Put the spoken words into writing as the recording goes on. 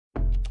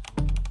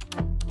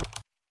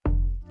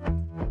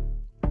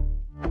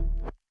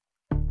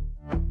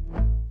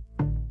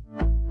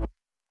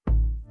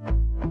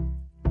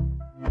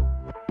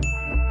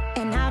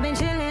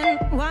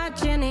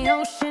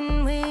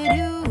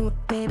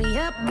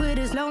with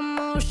a slow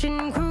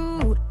motion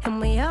crew, and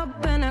we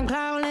up in our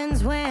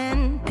cloudlands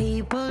when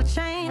people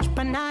change,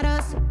 but not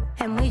us.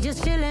 And we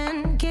just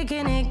chillin',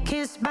 kicking it,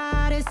 kissed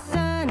by the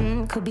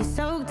sun. Could be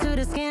soaked to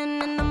the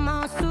skin in the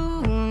mall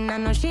soon. I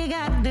know she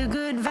got the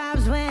good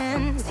vibes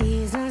when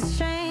seasons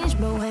change,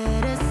 but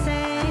we're the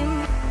same.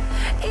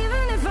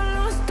 Even if I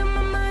lost all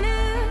my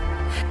money,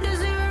 the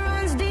zero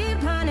runs deep,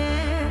 honey.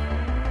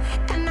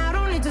 And I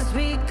don't need to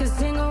speak a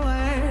single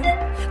word,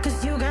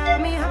 'cause you got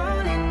me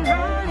holding,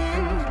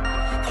 holding.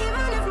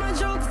 Even if my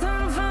jokes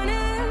aren't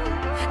funny,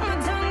 my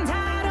tongue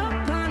tied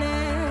up on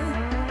it.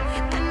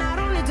 And I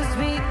don't need to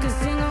speak a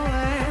single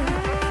word,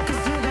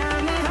 'cause you got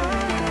me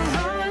holding,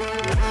 holding.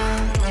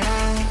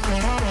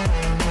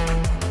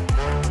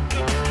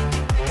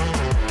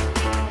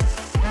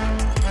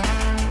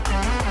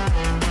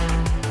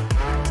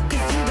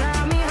 'Cause you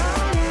got me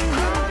holding,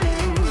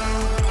 holding.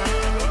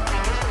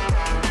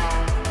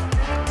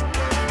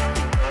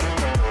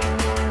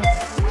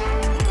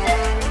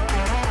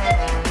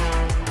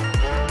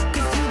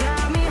 'Cause you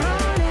got me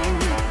holding.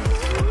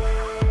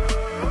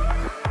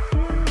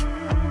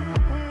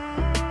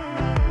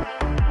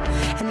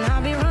 And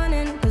I'll be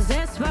running,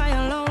 possessed by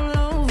a low,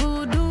 low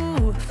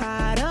voodoo.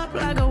 Fired up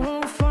like a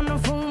wolf on a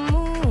full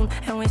moon.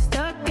 And we're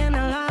stuck in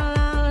a la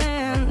la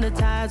land. The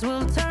tides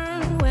will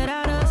turn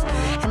without us.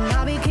 And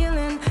I'll be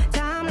killing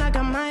time like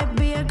I might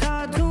be a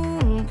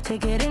cartoon.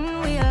 Take it in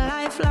real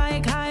life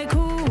like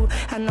haiku.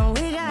 I know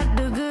we got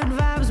the good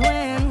vibes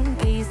when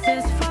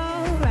pieces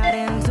fall right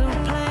into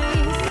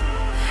place.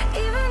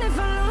 Even if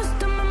I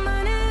lost all my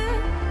money,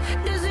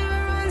 the zero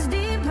runs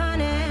deep,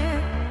 honey.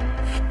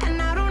 And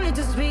I don't need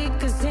to speak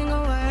a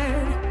single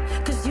word,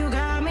 'cause you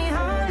got me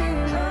holding,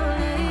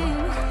 holding.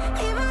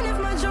 Even if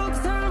my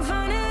jokes aren't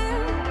funny,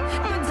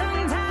 my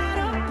tongue tied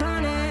up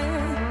on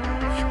it.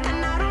 And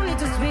I don't need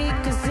to speak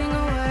a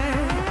single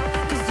word,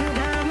 'cause you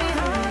got me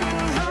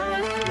holding,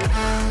 holding.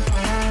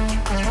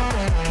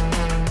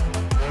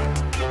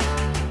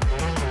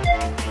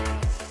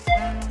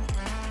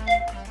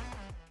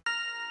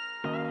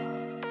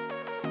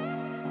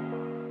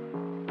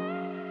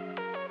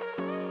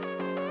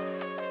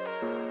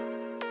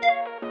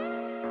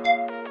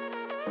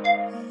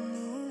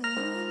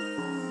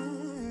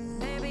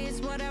 Baby,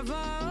 it's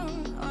whatever.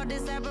 All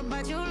this ever,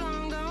 but you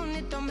long gone,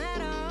 it don't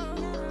matter.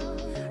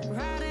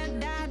 Ride or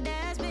die,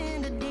 that's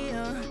been the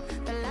deal.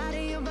 The light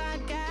of your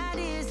back, I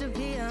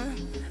disappear.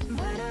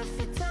 But if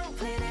you don't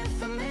play that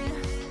for me,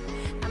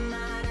 I'm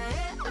out of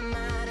it, I'm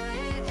out of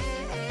it.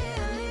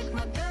 I lick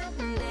my gun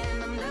and then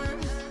I'm done.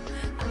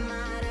 I'm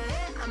out of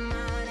it, I'm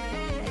out of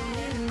it. And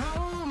there's no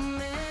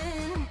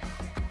man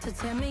to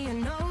tell me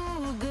you're no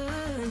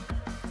good.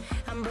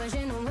 I'm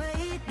brushing away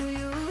to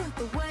you,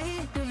 the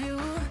weight of you,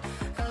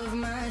 of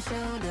my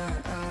shoulders.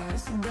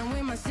 Done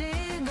with my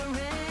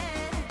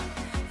cigarette.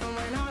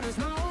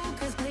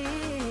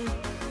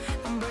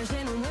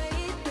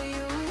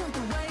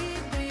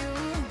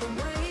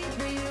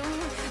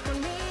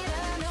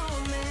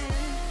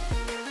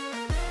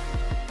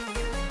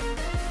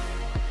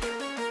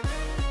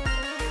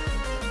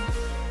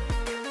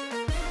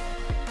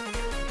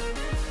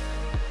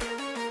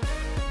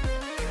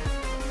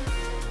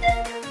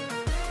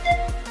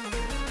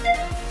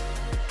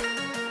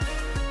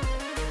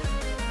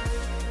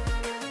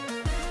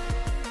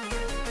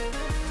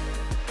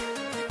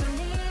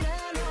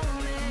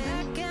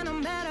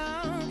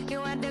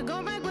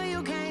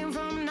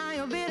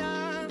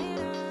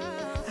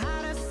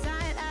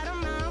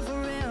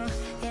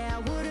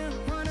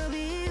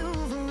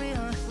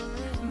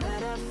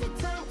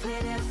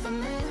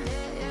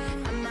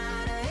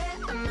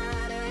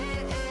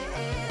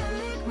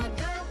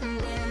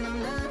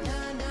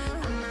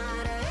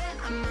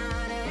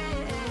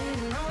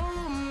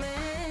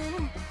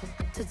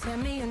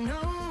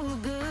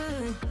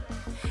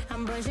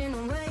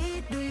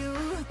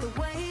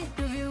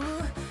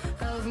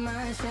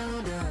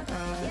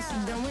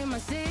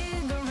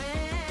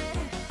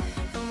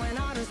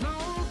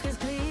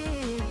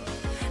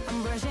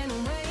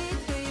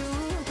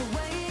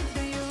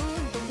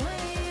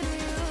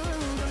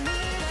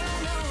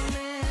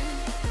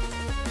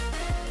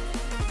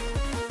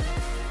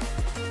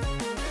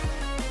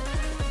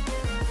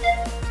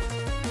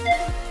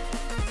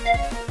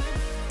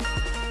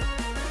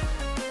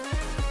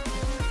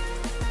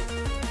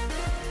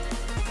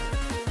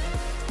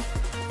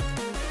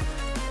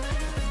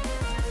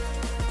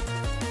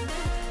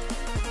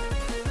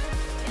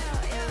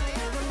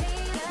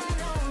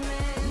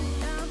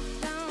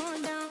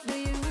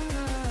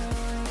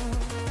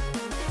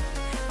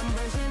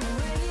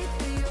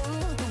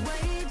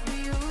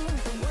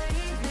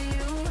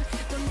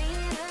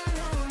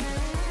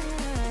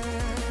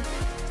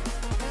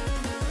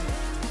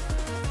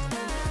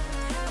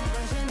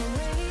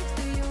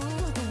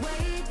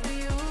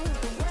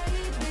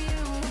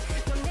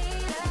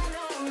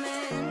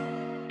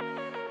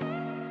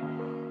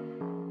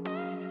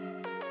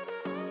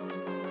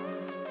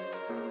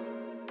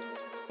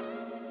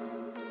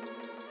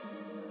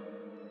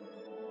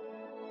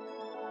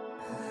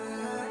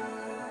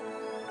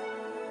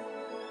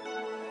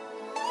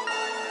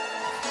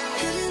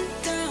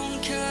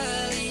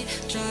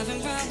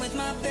 with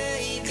my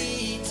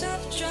baby. Top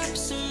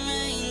drops and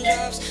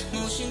raindrops,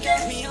 motion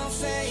got me all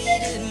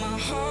faded. My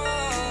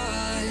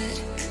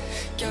heart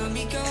got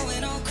me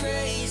going all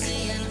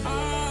crazy, and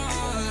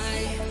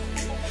I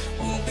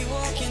won't be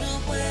walking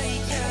away.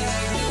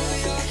 Yeah,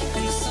 New York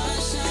in the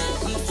sunshine,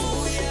 I'm a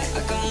fool, yeah.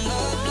 I got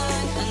love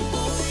blind, and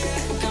ooh yeah,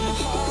 got my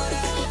heart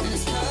out and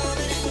it's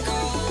covered in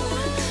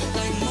gold,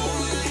 like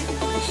moonlight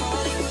over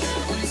Hollywood,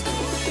 and it's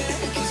cool, yeah,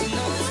 'cause you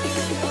know it's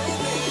good, oh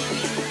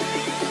baby,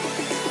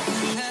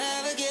 we'll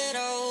never get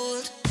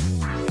old.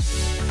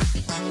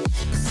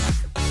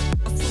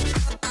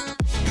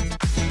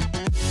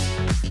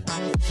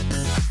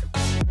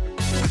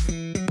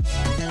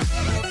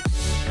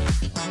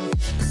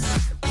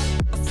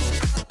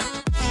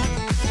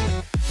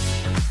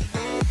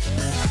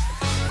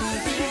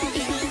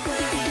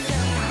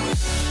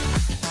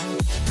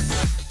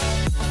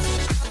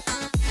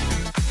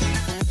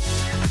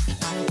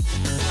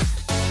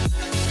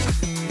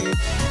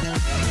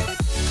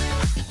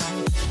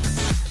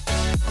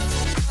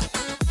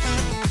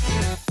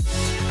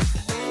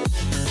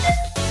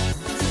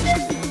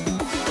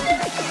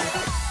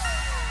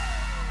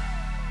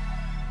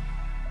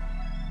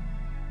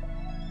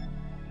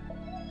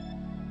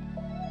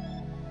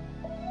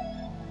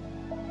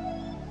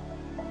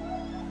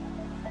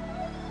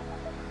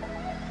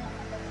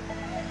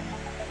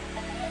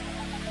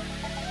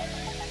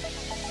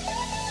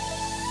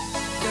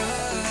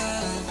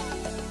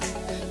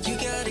 You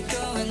got it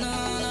going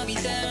on, I'll be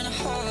there in a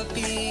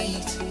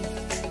heartbeat.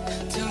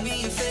 Tell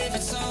me your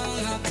favorite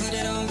song, I'll put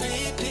it on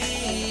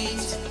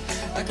repeat.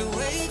 I could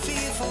wait for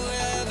you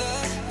forever,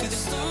 through the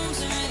storms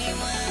or any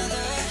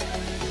weather.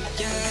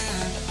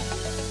 Yeah,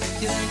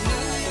 you're like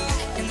New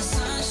York in the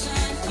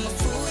sunshine, I'm a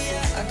fool,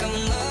 yeah. I got my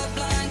love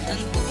blind, and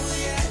ooh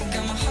yeah,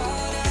 got my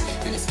heart out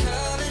and it's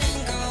covered in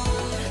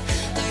gold,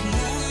 like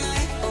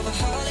moonlight over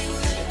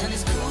Hollywood, and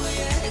it's cool,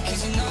 yeah,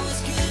 'cause you know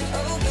it's good,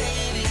 oh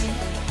baby,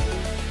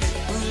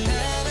 we'll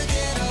never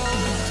get old.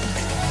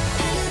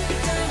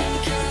 Down in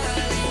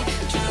Cali,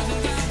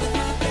 driving around with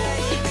my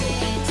baby.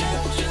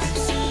 Top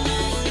drops and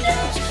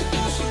raindrops,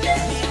 motion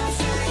got me all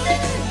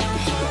faded. My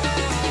heart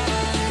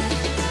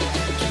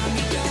got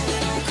me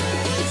going all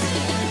crazy,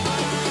 and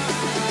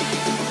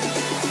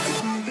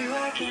I'll be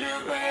walking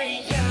away,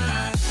 yeah.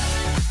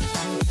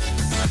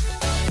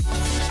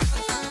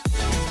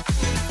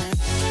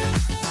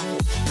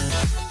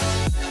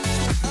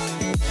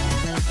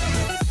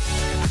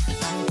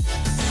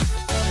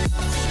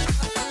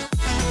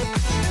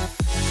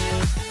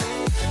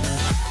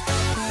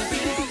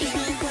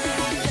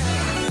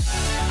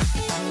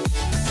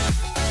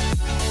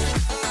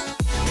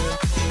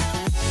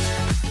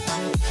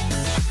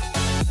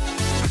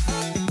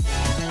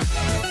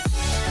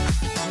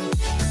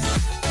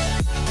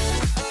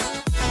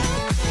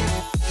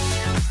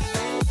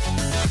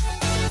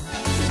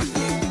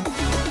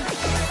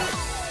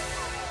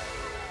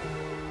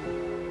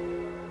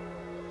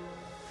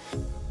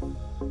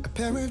 A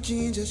pair of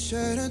jeans, a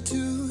shirt or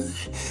two.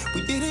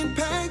 We didn't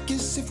pack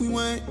as if we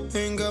weren't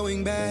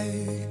going back.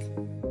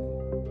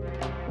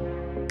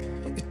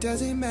 It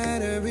doesn't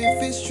matter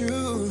if it's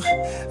true.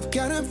 I've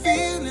got a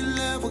feeling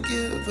love will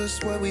give us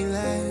what we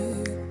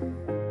lack.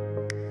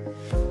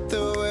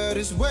 The world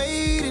is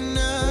waiting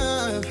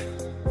up.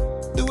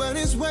 The world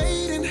is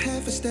waiting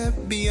half a step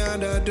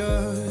beyond our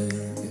door.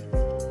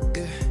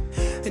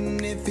 Yeah.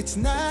 And if it's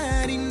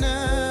not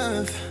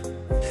enough,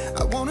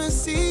 I wanna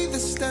see the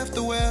stuff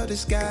the world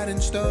has got in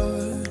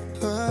store.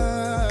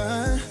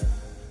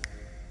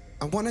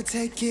 I wanna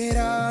take it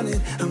all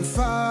in, I'm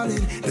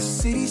falling. The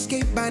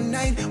cityscape by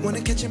night,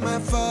 wanna catch in my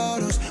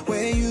photos.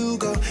 Where you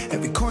go,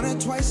 every corner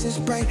twice as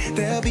bright.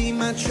 They'll be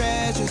my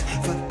treasures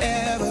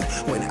forever.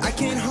 When I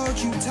can't hold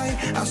you tight,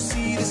 I'll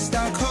see the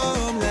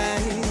Stockholm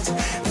lights.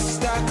 The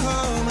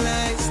Stockholm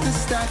lights, the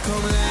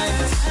Stockholm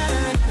lights.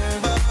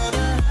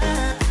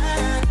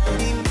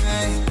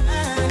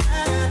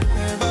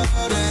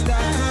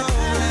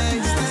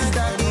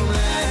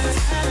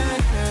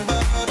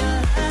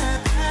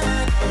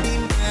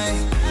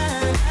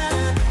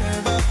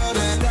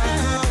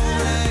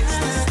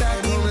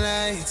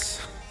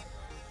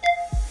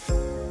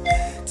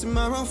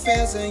 Tomorrow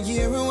feels a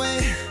year away,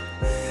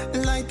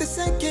 like the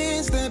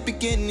seconds, the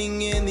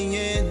beginning and the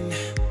end.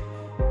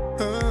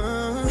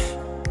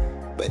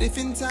 But if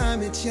in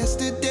time it's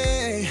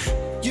yesterday,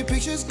 your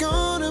picture's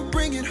gonna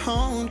bring it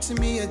home to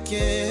me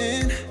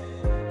again.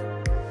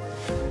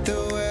 The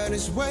world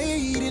is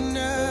waiting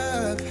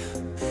up.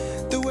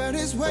 The world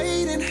is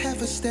waiting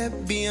half a step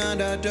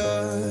beyond our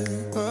door.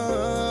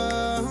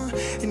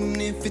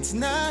 And if it's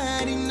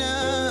not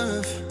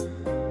enough,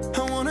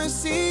 I wanna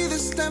see the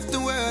stuff the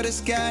world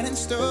has got in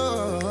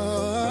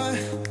store.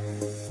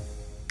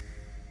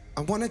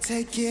 I wanna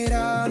take it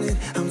all in,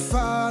 I'm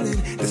falling.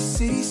 The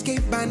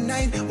cityscape by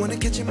night, wanna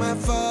catch in my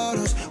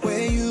photos.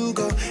 Where you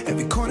go,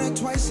 every corner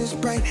twice as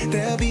bright.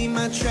 They'll be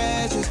my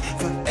treasures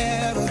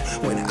forever.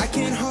 When I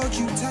can't hold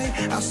you tight,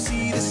 I'll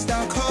see the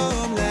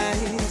Stockholm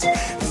lights.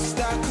 The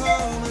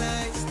Stockholm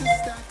lights, the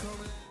Stockholm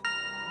lights.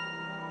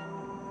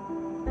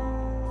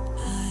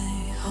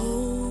 I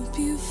hope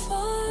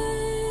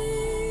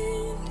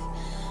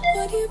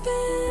you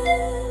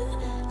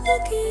been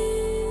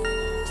looking?